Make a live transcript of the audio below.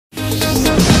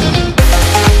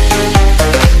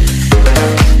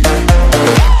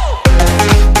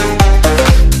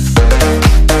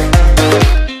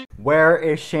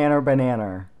is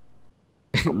SHANRRBANANRR?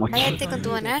 Cállate con tu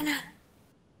banana.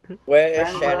 Where is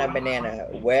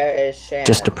SHANRRBANANRR? Where is Shan?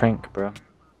 Just a prank, bro.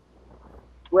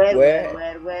 Where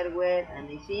And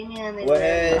they see me and they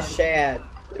Where is Shan?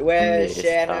 Where is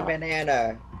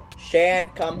SHANRRBANANRR? Shan,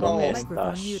 come home.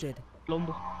 Microphone muted.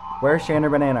 Where's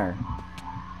SHANRRBANANRR?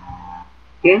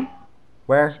 ¿Quién?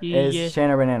 Where is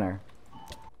SHANRRBANANRR?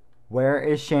 Where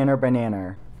is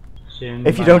SHANRRBANANRR?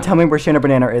 If you don't tell me where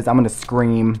SHANRRBANANRR is, I'm gonna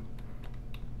scream.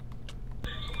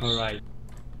 Alright.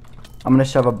 I'm gonna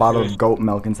shove a bottle of goat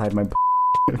milk inside my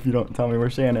if you don't tell me where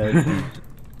Shan is.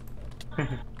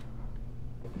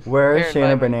 Where is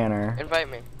SHANRRBANANRR? Invite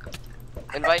me.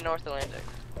 Invite North Atlantic.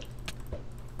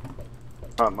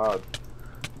 I'm out.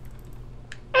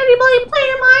 Anybody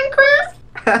playing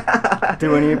Minecraft?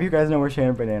 Do any of you guys know where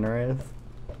SHANRRBANANRR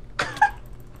is?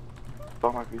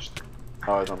 Toma visto.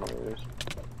 Oh, I don't know where it is.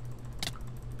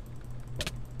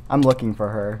 I'm looking for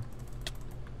her.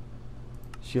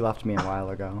 She left me a while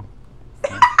ago.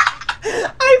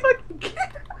 I fucking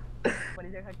can't.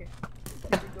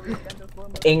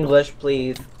 English,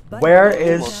 please. Where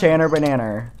is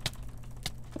SHANRRBANANRR?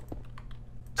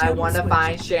 I want to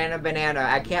find SHANRRBANANRR.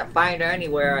 I can't find her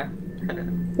anywhere.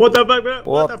 What the fuck, bro?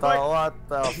 What the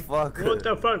fuck? What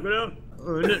the fuck, bro?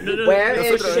 Where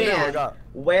is Shan?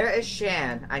 Where is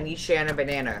Shan? I need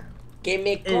SHANRRBANANRR. Que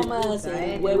me comas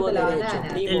el huevo derecho,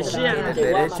 primo. Shan.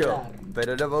 Te voy a matar.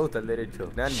 Pero no me gusta el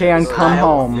derecho. Shan, come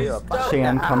home.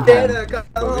 Shan, come home.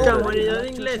 Comunidad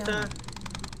inglesa.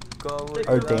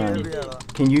 Oh damn.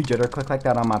 Can you jitter click like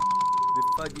that on my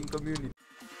fucking community.